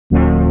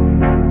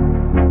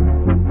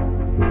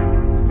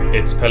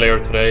It's Pelle here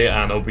today,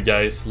 and I hope you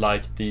guys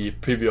like the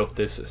preview of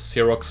this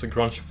Xerox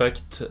Grunge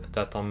Effect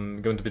that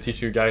I'm going to be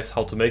teaching you guys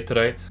how to make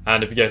today.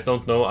 And if you guys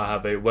don't know, I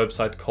have a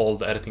website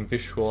called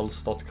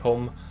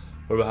editingvisuals.com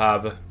where we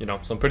have,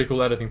 some pretty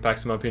cool editing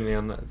packs in my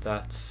opinion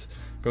that's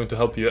going to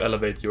help you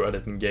elevate your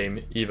editing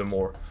game even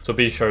more. So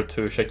be sure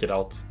to check it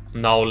out.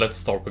 Now let's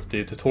start with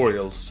the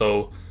tutorial.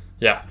 So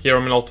yeah, here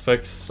I'm in After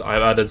Effects.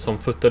 I've added some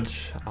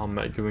footage. I'm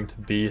going to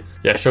be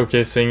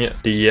showcasing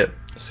the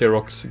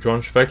Xerox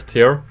Grunge Effect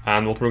here,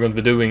 and what we're going to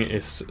be doing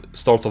is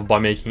start off by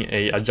making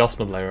a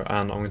adjustment layer,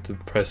 and I'm going to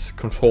press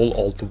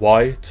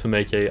Ctrl-Alt-Y to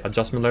make a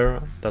adjustment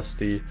layer. That's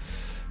the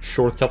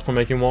shortcut for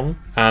making one,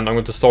 and I'm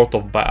going to start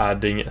off by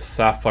adding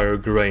sapphire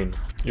grain.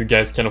 You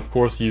guys can of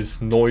course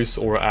use noise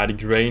or add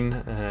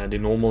grain, the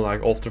normal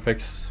like After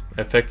Effects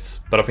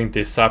effects, but I think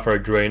the sapphire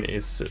grain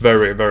is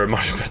very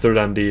much better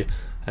than the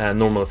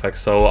normal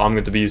effects, so I'm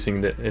going to be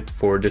using it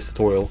for this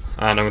tutorial.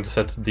 And I'm going to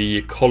set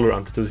the color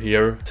amplitude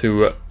here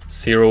to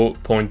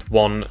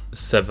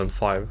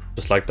 0.175,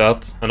 just like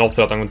that. And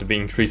after that I'm going to be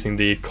increasing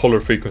the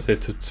color frequency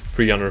to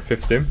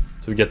 350,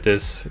 so we get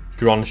this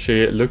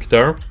grungy look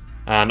there.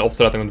 And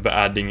after that I'm going to be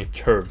adding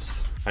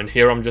curves, and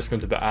here I'm just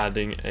going to be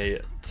adding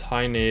a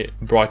tiny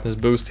brightness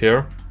boost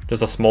here,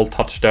 just a small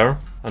touch there.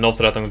 And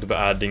after that I'm going to be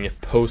adding a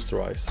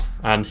posterize,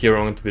 and here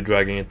I'm going to be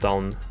dragging it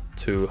down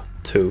to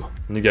 2,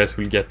 and you guys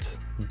will get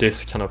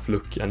this kind of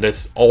look. And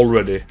this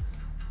already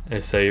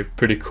is a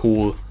pretty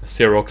cool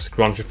Xerox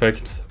Grunge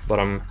Effect, but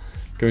I'm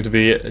going to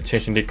be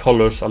changing the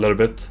colors a little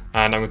bit,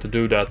 and I'm going to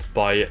do that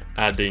by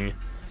adding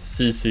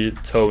CC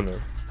toner.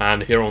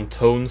 And here on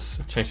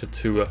tones, change it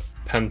to a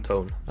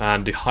Pentone.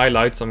 And the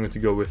highlights, I'm going to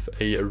go with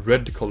a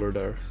red color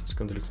there, so it's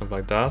going to look something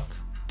like that.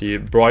 The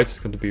brights is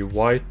going to be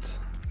white,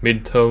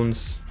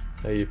 mid-tones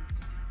a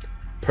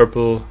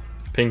purple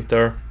pink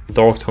there,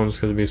 dark tones is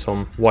going to be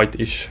some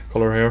white-ish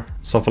color here,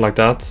 something like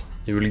that.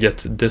 You will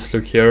get this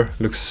look here.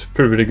 Looks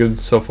pretty good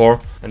so far.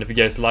 And if you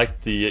guys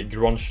like the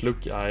grunge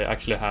look, I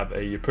actually have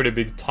a pretty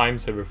big time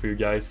saver for you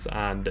guys,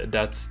 and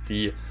that's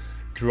the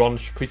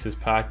grunge presets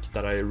pack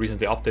that I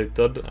recently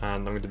updated, and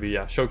I'm going to be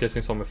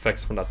showcasing some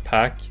effects from that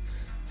pack.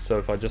 So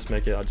if I just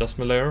make an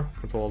adjustment layer,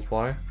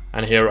 Ctrl-Alt-Y,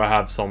 and here I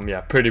have some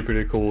pretty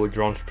cool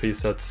grunge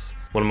presets.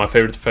 One of my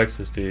favorite effects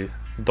is the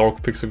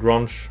dark pixel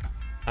grunge,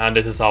 and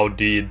this is how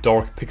the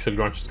dark pixel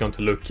grunge is going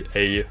to look.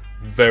 A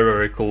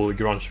very cool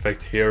grunge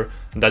effect here,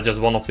 and that's just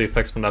one of the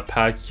effects from that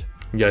pack.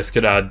 You guys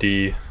could add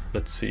the,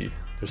 let's see,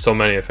 there's so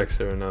many effects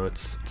here now,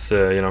 it's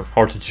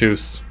hard to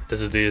choose.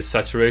 This is the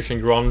saturation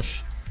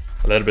grunge,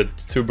 a little bit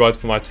too bright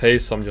for my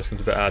taste, so I'm just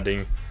going to be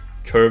adding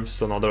curves,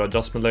 so another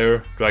adjustment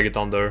layer, drag it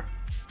down there,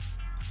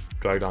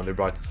 drag down the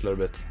brightness a little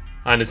bit,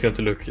 and it's going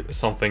to look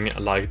something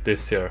like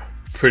this here.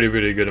 Pretty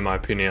good in my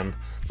opinion.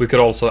 We could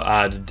also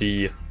add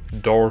the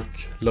dark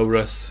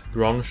low-res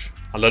grunge,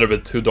 a little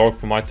bit too dark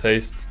for my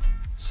taste.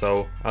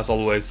 So as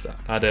always,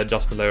 add the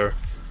adjustment layer,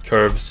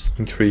 curves,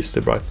 increase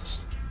the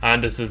brightness.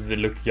 And this is the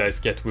look you guys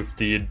get with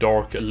the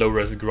dark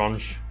low-res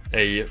grunge.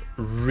 A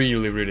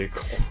really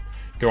cool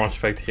grunge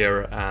effect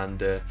here.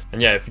 And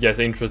yeah, if you guys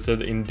are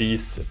interested in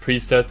these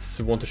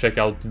presets, want to check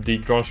out the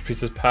grunge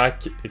presets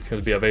pack, it's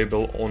going to be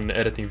available on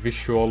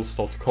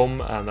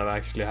editingvisuals.com, and I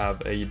actually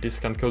have a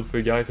discount code for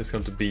you guys. It's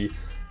going to be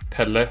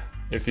Pelle.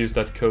 If you use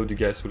that code, you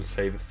guys will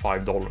save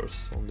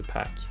 $5 on the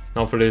pack.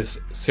 Now for this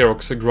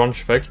Xerox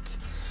Grunge Effect,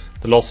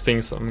 the last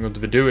things I'm going to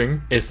be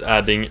doing is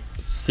adding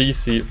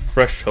CC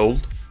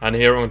threshold, and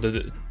here I'm going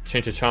to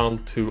change the channel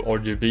to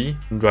RGB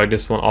and drag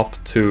this one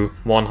up to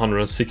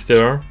 160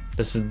 there.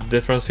 This is the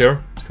difference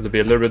here. It's going to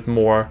be a little bit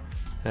more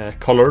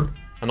colored,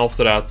 and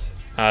after that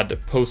add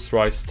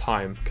posterize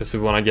time, because we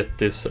want to get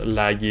this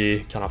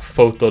laggy kind of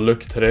photo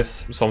look to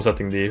this. So I'm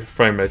setting the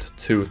frame rate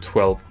to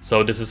 12.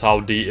 So this is how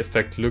the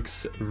effect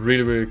looks.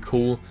 Really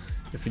cool.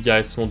 If you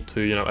guys want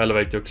to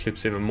elevate your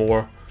clips even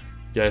more,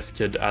 you guys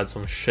could add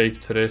some shake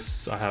to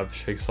this. I have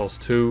shake sauce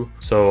too,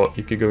 so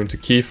you could go into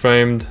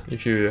keyframed.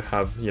 If you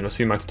have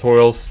seen my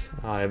tutorials,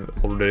 I've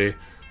already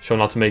shown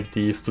how to make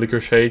the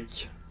flicker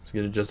shake. So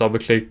you can just double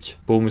click,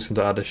 boom, it's going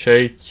to add a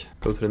shake.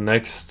 Go to the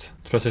next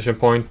transition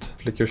point,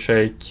 flicker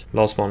shake,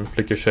 last one,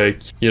 flicker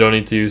shake. You don't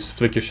need to use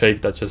flicker shake,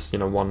 that's just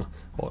one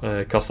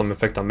custom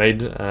effect I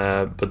made,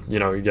 but you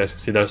guys can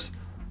see there's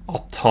a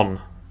ton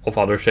of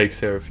other shakes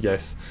here if you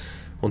guys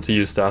want to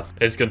use that.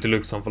 It's going to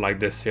look something like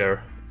this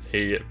here.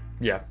 A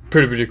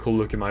pretty cool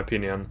look in my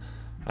opinion.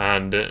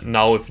 And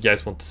now if you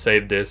guys want to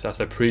save this as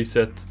a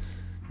preset,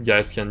 you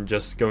guys can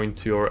just go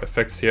into your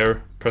effects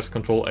here, press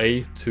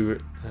Ctrl-A to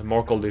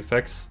mark all the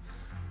effects,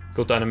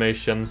 go to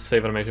animation,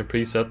 save animation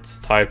preset,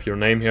 type your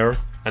name here,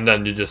 and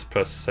then you just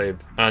press save,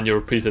 and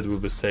your preset will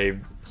be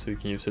saved so you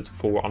can use it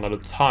for another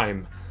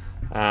time.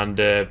 And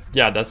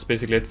yeah, that's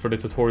basically it for the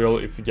tutorial.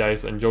 If you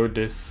guys enjoyed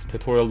this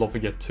tutorial, don't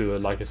forget to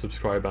like and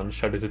subscribe and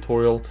share the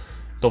tutorial.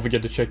 Don't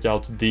forget to check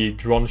out the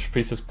Grunge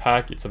Presets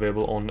pack. It's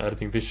available on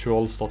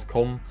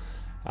editingvisuals.com,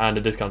 and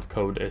the discount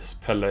code is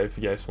Pelle if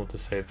you guys want to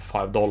save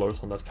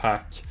 $5 on that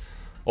pack.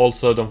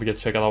 Also, don't forget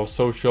to check out our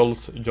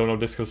socials, join our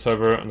Discord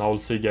server, and I will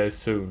see you guys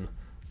soon.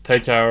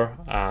 Take care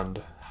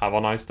and have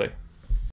a nice day.